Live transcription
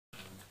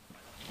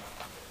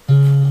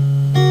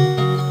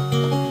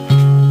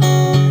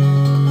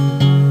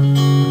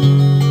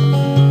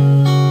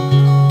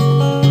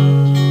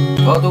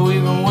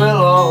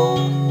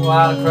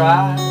while I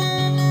cried.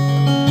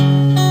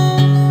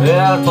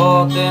 Well, I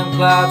taught them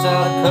clouds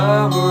how to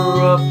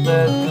cover up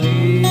that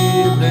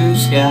clear blue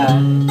sky.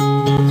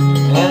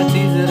 And the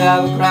tears that I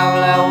would cry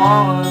for that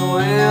woman,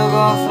 well,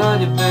 gonna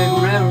flood your big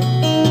river.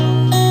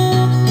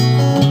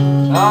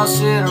 I'll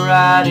sit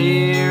right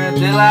here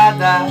until I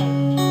die.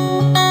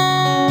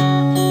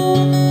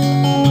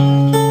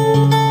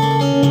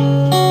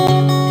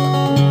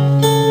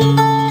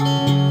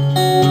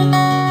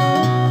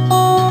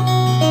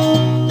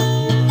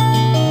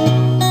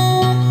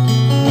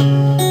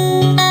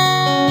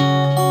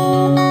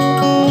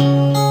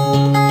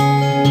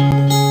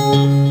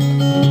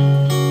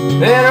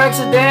 Better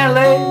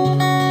accidentally,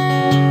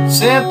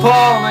 St.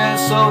 Paul,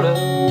 Minnesota.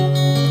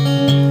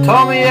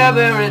 Tore me up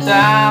every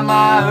time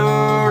I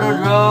heard her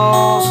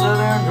draw,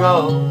 southern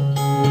drawl.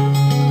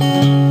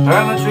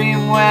 Heard my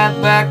dream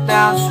went back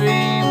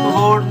downstream,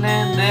 cavorting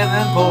in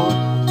Devonport.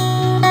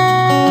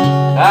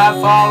 I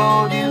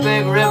followed you,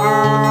 big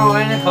river,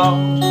 when you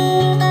called.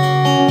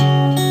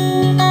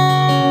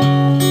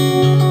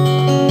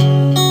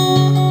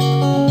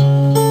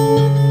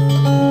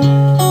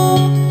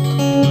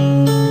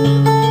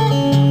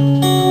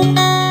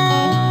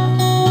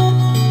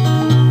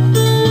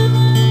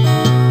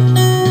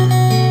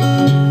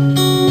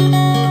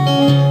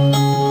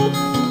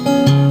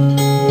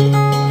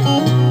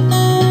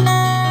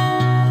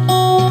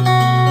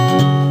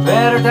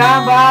 Better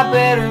down by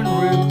Baton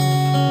Rouge,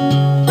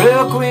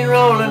 River Queen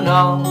rolling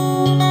on.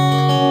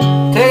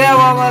 Take that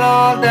woman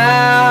on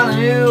down to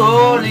New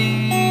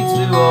Orleans,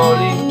 New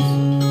Orleans.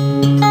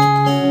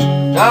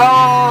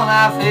 Dawn,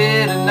 I've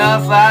had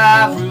enough,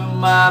 I threw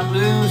my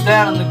blues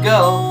down in the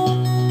Gulf.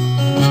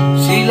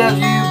 She loves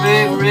you,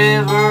 big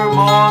river,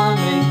 more than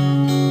me.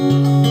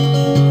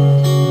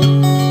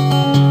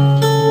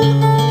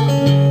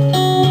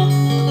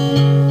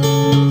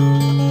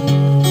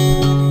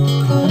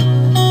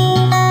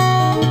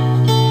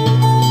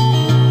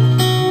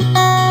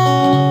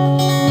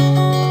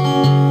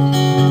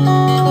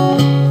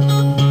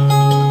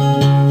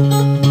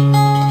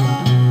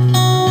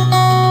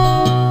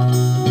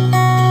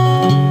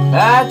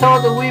 I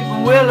taught the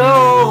weeping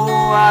willow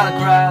how to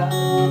cry.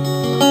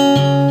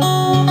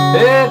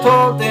 I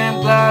taught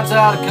them clouds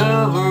how to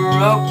cover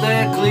up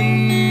that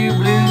clear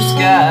blue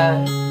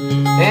sky.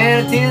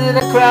 And the tears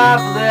that I cry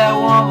for that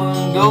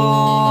woman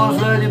gonna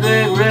flood your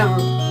big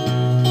river.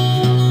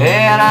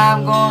 And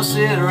I'm gonna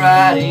sit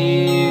right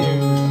here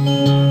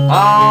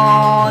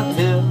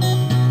until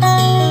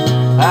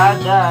I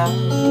die.